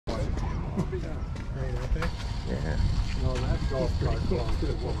Yeah. No, that golf cart belongs to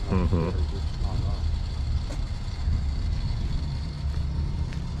the woman. Mm-hmm. It's not us.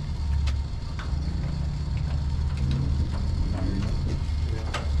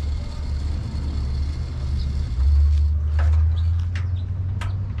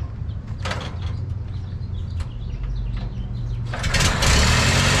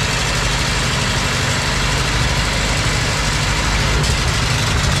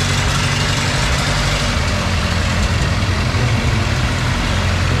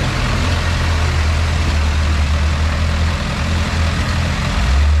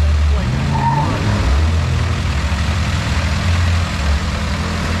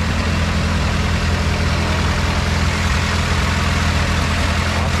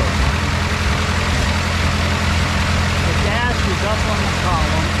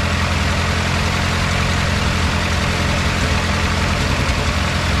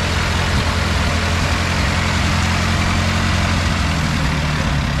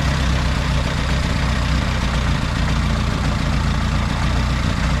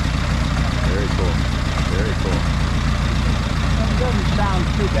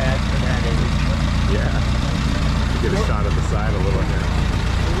 Too bad for that age. Yeah. Get a shot of the side a little here.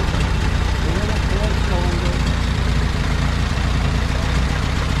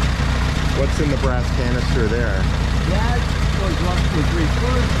 What's in the brass canister there? That was what was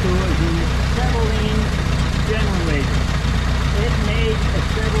referred to as an acetylene generator. It made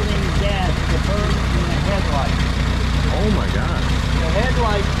acetylene gas to burn in the headlights. Oh my gosh. The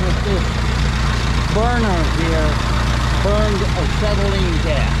headlights with this burner here burned acetylene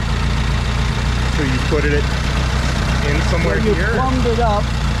gas. So you put it in somewhere you here? Plumbed it up.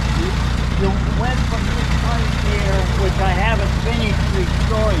 You went from this pipe here, which I haven't finished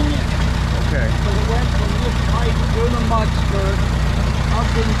restoring yet. Okay. So it went from this pipe through the mud skirt, up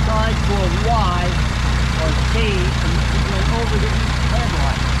inside to a Y or C, and it went over to each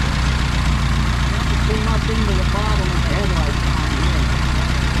headlight. It came up into the bottom of the headlight down here.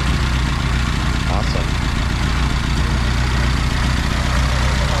 Awesome.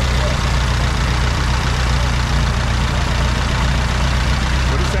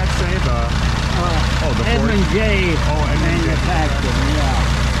 What does that say? The Edmund Ford? J. Oh, Edmund J. manufacturing, yeah.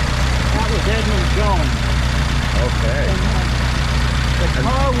 That was Edmund Jones. Okay. And, the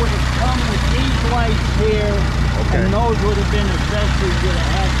car would have come with these lights here, Okay. and those would have been accessories that it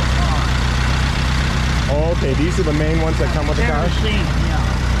had the car. Oh, okay. These are the main ones that come with the car? Kerosene,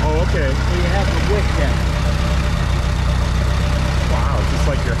 yeah. Oh, okay. So you have the wick there. Wow, just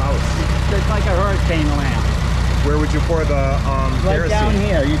like your house. It's like a hurricane lamp. Where would you pour the Right kerosene? down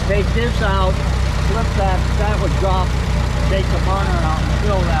here. You take this out, flip that would drop, take the burner out and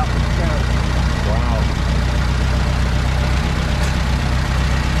fill that with kerosene. Wow.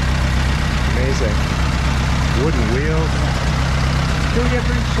 Amazing. Wooden wheels. Two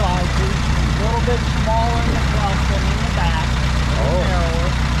different sizes, a little bit smaller in the front than in the back. Oh. Narrower.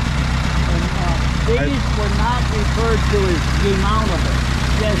 And these were not referred to as demountable.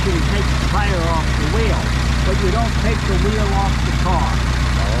 Yes, you can take the tire off the wheel, but you don't take the wheel off the car.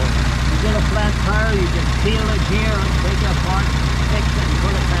 Oh. You get a flat tire, you just peel it here, take it apart, fix it, and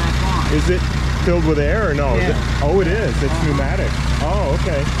put it back on. Is it filled with air or no? Yeah. Oh, it is. It's pneumatic. Oh,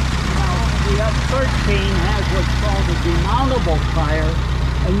 okay. Now, the F13 has what's called a demountable tire,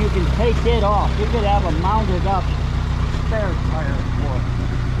 and you can take it off. You could have a mounted up spare tire for it.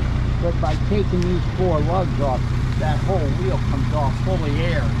 But by taking these four lugs off, that whole wheel comes off full of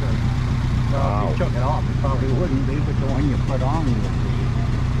air. Well, Wow. if you took it off, it probably wouldn't be, but the one you put on would be.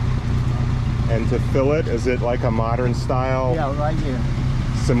 And to fill it, is it like a modern style, Yeah, right here.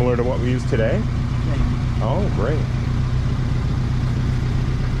 similar to what we use today? Same. Oh, great.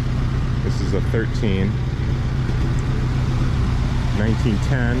 This is a 13.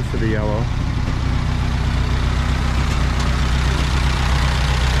 1910 for the yellow.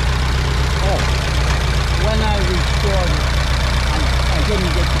 When I restored it, I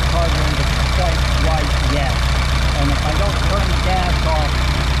didn't get the carburetor quite right yet. And if I don't turn the gas off,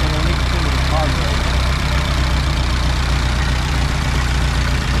 it'll leak through the carburetor.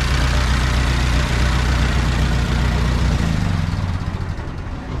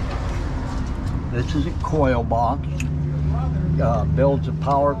 This is a coil box. Builds the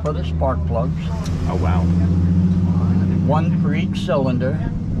power for the spark plugs. Oh, wow. One for each cylinder.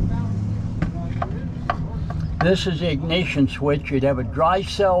 This is the ignition switch. You'd have a dry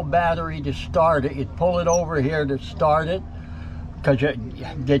cell battery to start it. You'd pull it over here to start it because you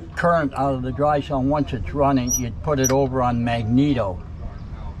get current out of the dry cell. And once it's running, you'd put it over on magneto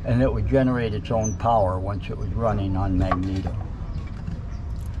and it would generate its own power once it was running on magneto.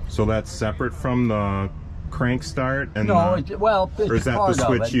 So that's separate from the crank start? And No, it's, well, it's or is that part the of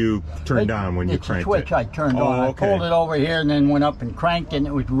switch it. you turned on when you It's cranked a switch it? I turned Oh, on. okay. I pulled it over here and then went up and cranked it, and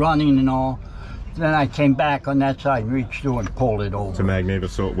it was running and all. Then I came back on that side and reached through and pulled it over. To magneto,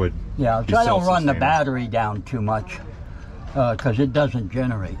 so it would. Yeah, be so I don't run the self-sustaining. battery down too much because it doesn't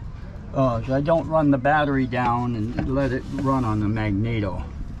generate. So I don't run the battery down and let it run on the magneto.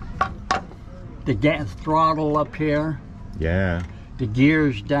 The gas throttle up here, Yeah. the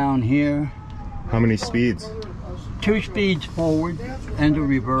gears down here, How many speeds? 2 speeds forward and a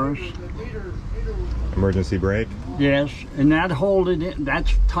reverse. Emergency brake? Yes, and that hold it in,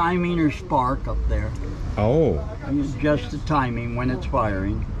 that's timing or spark up there. Oh, Just the timing when it's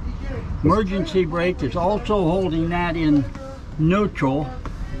firing. Emergency brake is also holding that in neutral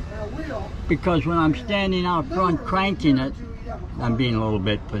because when I'm standing out front cranking it, I'm being a little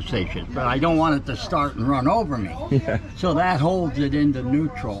bit facetious, but I don't want it to start and run over me. yeah. So that holds it into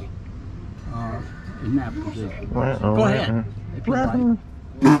neutral in that position. Go Go ahead, if you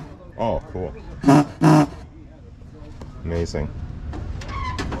like. Oh, cool. Amazing.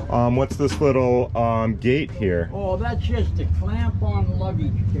 What's this little gate here? Oh, that's just a clamp on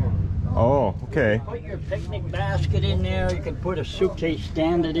luggage carrier. Oh, okay. Put your picnic basket in there. You can put a suitcase,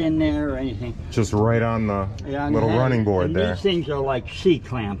 stand it in there or anything. Just right on the And little it has- running board and there. These things are like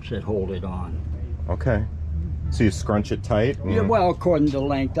C-clamps that hold it on. Okay. So you scrunch it tight? and- Yeah, well, according to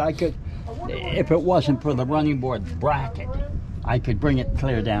length, I could, if it wasn't for the running board bracket, I could bring it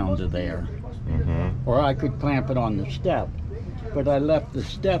clear down to there. Or I could clamp it on the step. But I left the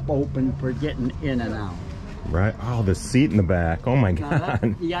step open for getting in and out. Right. Oh, the seat in the back. Oh my Now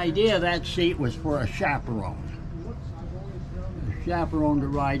God. the idea of that seat was for a chaperone. A chaperone to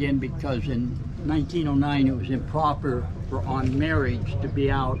ride in because in 1909 it was improper for on marriage to be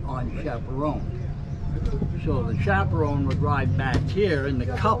out on chaperone. So the chaperone would ride back here and the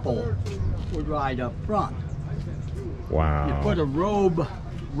couple would ride up front. You Wow. put a robe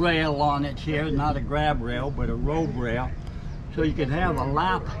rail on it here, not a grab rail, but a robe rail. So you could have a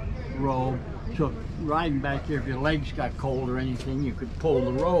lap robe. So riding back here, if your legs got cold or anything, you could pull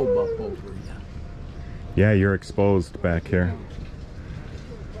the robe up over you. Yeah, you're exposed back here.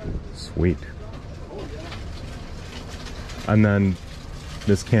 Sweet. And then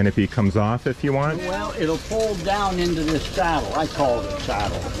this canopy comes off if you want? Well, it'll fold down into this saddle. I call it a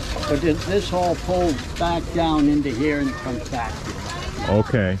saddle. But this all folds back down into here and it comes back here.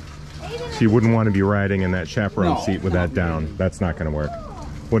 Okay. So you wouldn't want to be riding in that chaperone No, seat with that down. That's not going to work.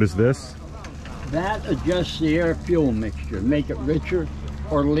 What is this? That adjusts the air-fuel mixture, make it richer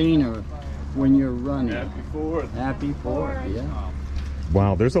or leaner when you're running. Happy Ford, yeah.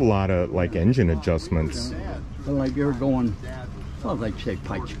 Wow, there's a lot of like engine adjustments. But like you're going, well, like say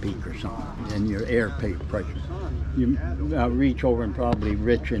Pikes Peak or something, and your air pressure. You reach over and probably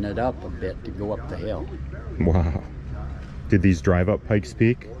richen it up a bit to go up the hill. Wow. Did these drive up Pikes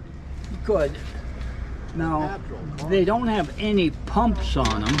Peak? Good. Now, they don't have any pumps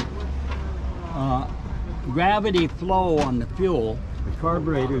on them. Gravity flow on the fuel, the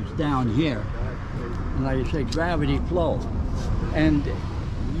carburetor's down here. And like I say, gravity flow. And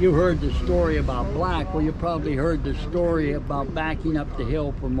you heard the story about black. Well, you probably heard the story about backing up the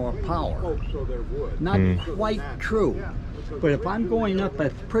hill for more power. Not quite true. But if I'm going up a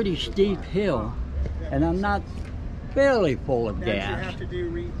pretty steep hill and I'm not fairly full of gas,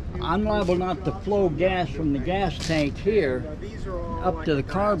 I'm liable not to flow gas from the gas tank here up to the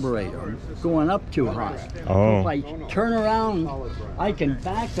carburetor, going up too high. Oh. If I turn around, I can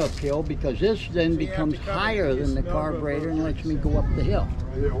back uphill because this then becomes higher than the carburetor and lets me go up the hill.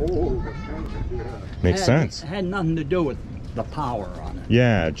 Makes sense. Had nothing to do with the power on it.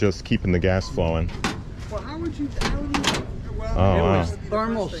 Yeah, just keeping the gas flowing. Well, how would you Oh, It wow. was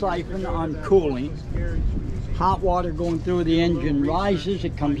thermal siphon on cooling. Hot water going through the engine rises,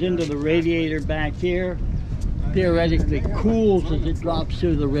 it comes into the radiator back here, theoretically cools as it drops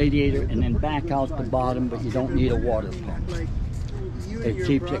through the radiator and then back out the bottom, but you don't need a water pump. It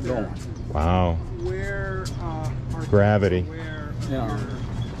keeps it going. Wow. where Gravity. Yeah.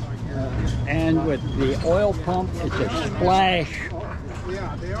 And with the oil pump, it's a splash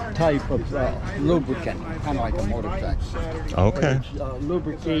type of lubricant, kind of like a motorcycle. Okay. It's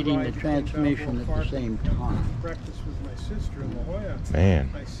lubricating the transmission at the same time. Breakfast with my sister in La Jolla. Man,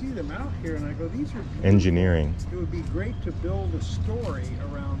 I see them out here and I go, these are beautiful. engineering. It would be great to build a story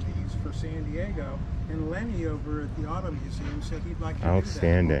around these for San Diego. And Lenny over at the Auto Museum said he'd like to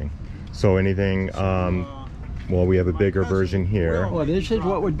Outstanding. So anything, do that. well, we have a bigger version here. Well, this is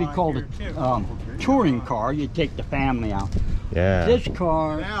what would be called a touring car. You take the family out. Yeah. This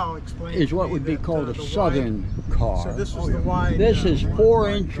car Now explain is to what me would be that, called a the southern car. So this was the wide. This is 4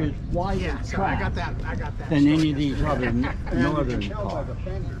 inches wider Yeah, so I got track that. I got that. than story. any of these other northern cars.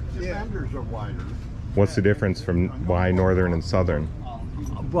 The Yeah. fenders are wider. What's the difference from why northern and southern?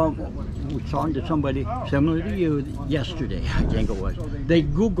 Well, we was talking to somebody similar to you yesterday, I think it was. They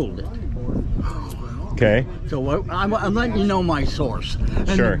Googled it. Okay. So I'm letting you know my source. And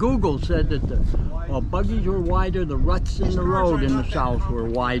Sure. the Google said that the buggies were wider, the ruts in the road in the south were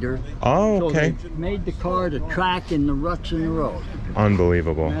wider. Oh, So okay. they made the car to track in the ruts in the road.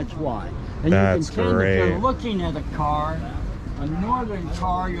 Unbelievable. That's why. And That's you can tell if great. you're looking at a car, a northern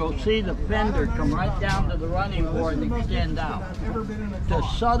car, you'll see the fender come right down to the running board and extend out. The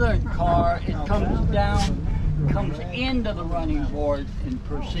southern car, it comes down, comes into the running board and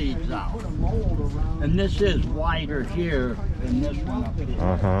proceeds out. And this is wider here than this one up here.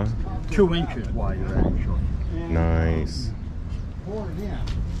 Uh-huh. 2 inches wider, actually. Nice. Pour it in, and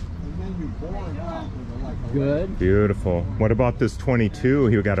then you bore it out with like a Good. Beautiful. What about this 22?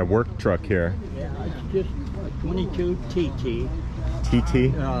 You got a work truck here. Yeah, it's just a 22 TT.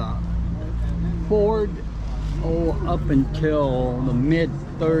 TT? Ford, up until the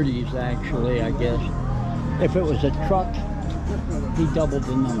mid-30s, actually, I guess. If it was a truck, he doubled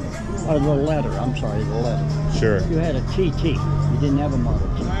the number. Or the letter, I'm sorry, the letter. Sure. You had a TT, you didn't have a Model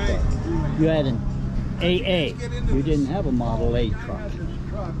T truck. You had an AA, you didn't have a Model A truck.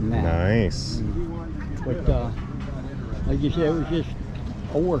 Now. Nice. But, like you said, it was just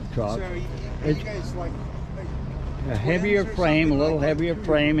a work truck. So you It's guys like a heavier frame, a little heavier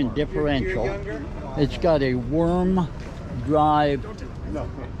frame and differential. It's got a worm drive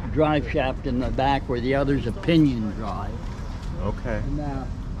shaft in the back where the other's a pinion drive. Okay. Now,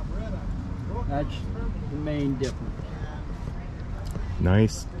 that's the main difference.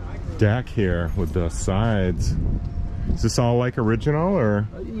 Nice deck here with the sides. Is this all like original or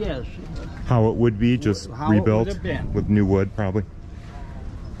Yes, how it would be, just How it would rebuilt have been. with new wood probably?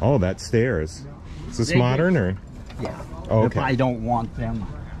 Oh, that stairs. Is this They modern or? yeah. Oh, If I okay. don't want them,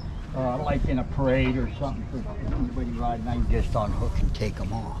 like in a parade or something for anybody riding, I can just unhook and take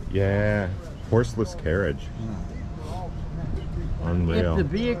them off. Yeah. Horseless carriage. If Unreal. the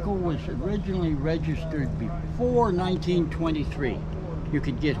vehicle was originally registered before 1923, you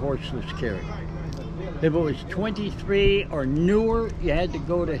could get horseless carriage. If it was 23 or newer, you had to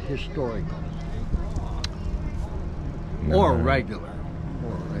go to historical or Nice. regular.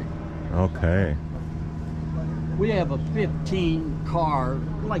 Okay. We have a 15 car,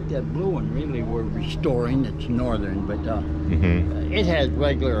 like that blue one really we're restoring, it's northern, but Hmm. it has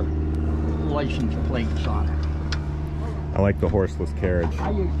regular license plates on it. I like the horseless carriage.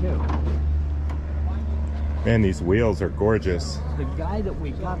 I do too. Man, these wheels are gorgeous. The guy that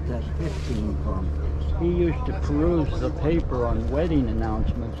we got that 15 from, he used to peruse the paper on wedding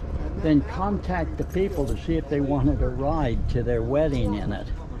announcements, then contact the people to see if they wanted a ride to their wedding in it,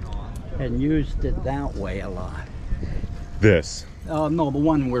 and used it that way a lot. This. No, the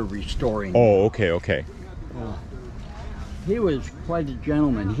one we're restoring. Oh, okay, okay. He was quite a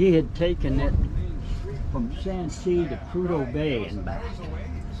gentleman. He had taken it from Santee to Prudhoe Bay and back,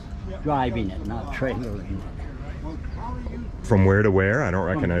 driving it, not trailering it. From where to where? I don't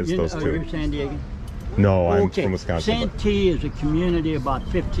recognize You- those You're two. San Diego? No, I'm Okay. from Wisconsin. but- Santee is a community about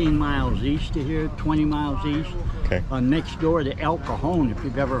 15 miles east of here, 20 miles east. Okay. Next door to El Cajon, if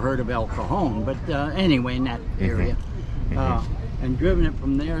you've ever heard of El Cajon. But anyway, in that area. And driven it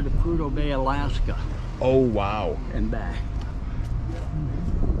from there to Prudhoe Bay, Alaska, Oh, wow. and back.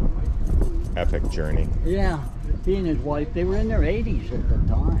 Epic journey. Yeah, he and his wife, they were in their 80s at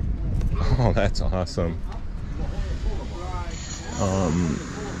the time. Oh, that's awesome.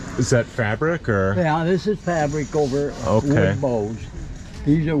 Is that fabric or? Yeah, this is fabric over Okay. wood bows.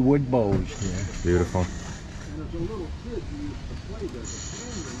 These are wood bows here. Beautiful.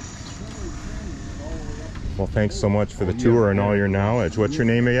 Well, thanks so much for the tour and all your knowledge. What's your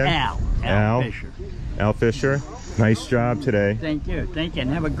name again? Al Al? Fisher. Al Fisher. Nice job today. Thank you, and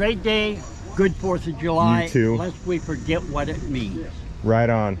have a great day. Good 4th of July. You too. Lest we forget what it means. Right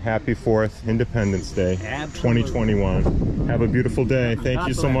on. Happy 4th, Independence Day, Absolutely. 2021. Have a beautiful day. Thank God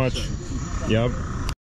you so bless, much. sir. Yep.